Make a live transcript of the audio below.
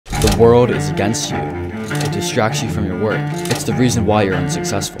world is against you, it distracts you from your work. It's the reason why you're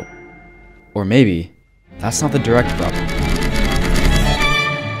unsuccessful. Or maybe, that's not the direct problem.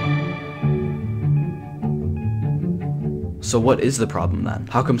 So what is the problem then?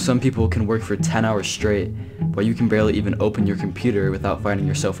 How come some people can work for 10 hours straight, while you can barely even open your computer without finding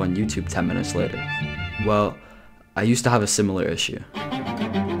yourself on YouTube 10 minutes later? Well, I used to have a similar issue.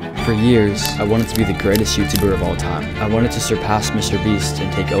 For years, I wanted to be the greatest YouTuber of all time. I wanted to surpass Mr. Beast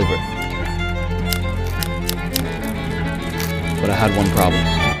and take over. But I had one problem.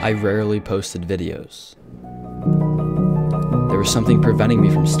 I rarely posted videos. There was something preventing me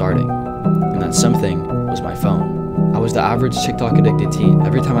from starting, and that something was my phone. I was the average TikTok addicted teen.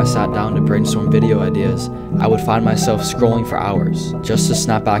 Every time I sat down to brainstorm video ideas, I would find myself scrolling for hours, just to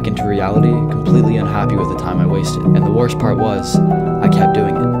snap back into reality, completely unhappy with the time I wasted. And the worst part was, I kept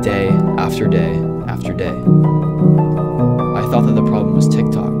doing it, day after day after day. I thought that the problem was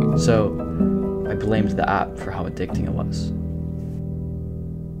TikTok, so I blamed the app for how addicting it was.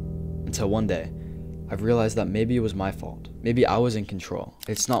 Until one day, I've realized that maybe it was my fault. Maybe I was in control.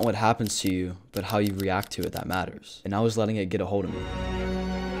 It's not what happens to you, but how you react to it that matters. And I was letting it get a hold of me.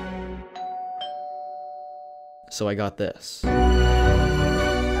 So I got this.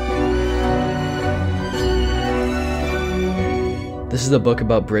 This is a book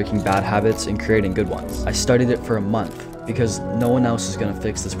about breaking bad habits and creating good ones. I studied it for a month because no one else is gonna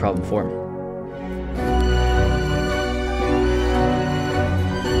fix this problem for me.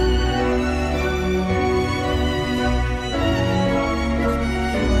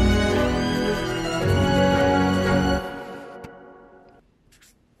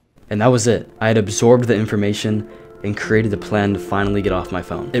 And that was it. I had absorbed the information and created a plan to finally get off my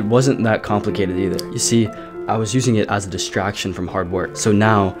phone. It wasn't that complicated either. You see, I was using it as a distraction from hard work. So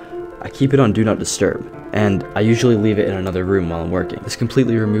now, I keep it on Do Not Disturb, and I usually leave it in another room while I'm working. This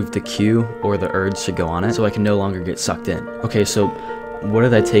completely removed the cue or the urge to go on it, so I can no longer get sucked in. Okay, so what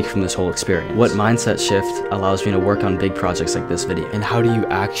did I take from this whole experience? What mindset shift allows me to work on big projects like this video? And how do you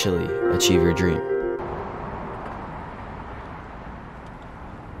actually achieve your dream?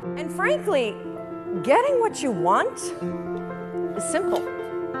 And frankly, getting what you want is simple.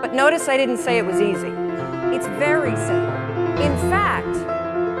 But notice I didn't say it was easy. It's very simple. In fact,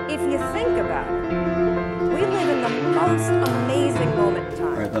 if you think about it, we live in the most amazing moment in time.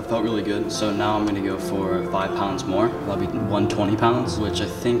 Alright, that felt really good. So now I'm gonna go for 5 pounds more. That'll be 120 pounds, which I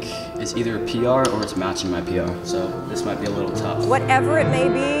think is either a PR or it's matching my PR. So this might be a little tough. Whatever it may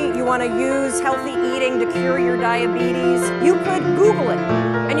be, you want to use healthy eating to cure your diabetes, you could Google it.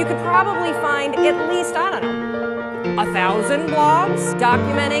 And you could probably find at least, I don't know, 1,000 blogs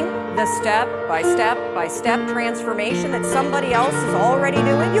documenting the step-by-step transformation that somebody else is already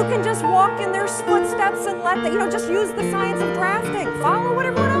doing. You can just walk in their footsteps and let the, just use the science of drafting. Follow what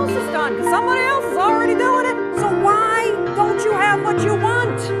everyone else has done, because somebody else is already doing it. So why don't you have what you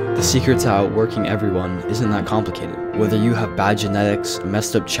want? The secret to outworking everyone isn't that complicated. Whether you have bad genetics, a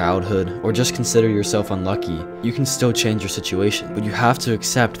messed up childhood, or just consider yourself unlucky, you can still change your situation. But you have to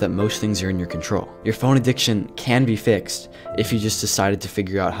accept that most things are in your control. Your phone addiction can be fixed if you just decided to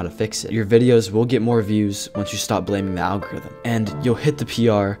figure out how to fix it. Your videos will get more views once you stop blaming the algorithm. And you'll hit the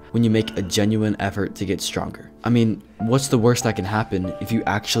PR when you make a genuine effort to get stronger. I mean, what's the worst that can happen if you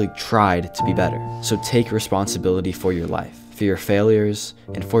actually tried to be better? So take responsibility for your life, for your failures,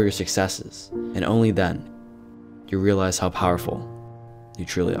 and for your successes. And only then, you realize how powerful you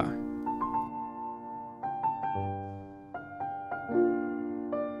truly are.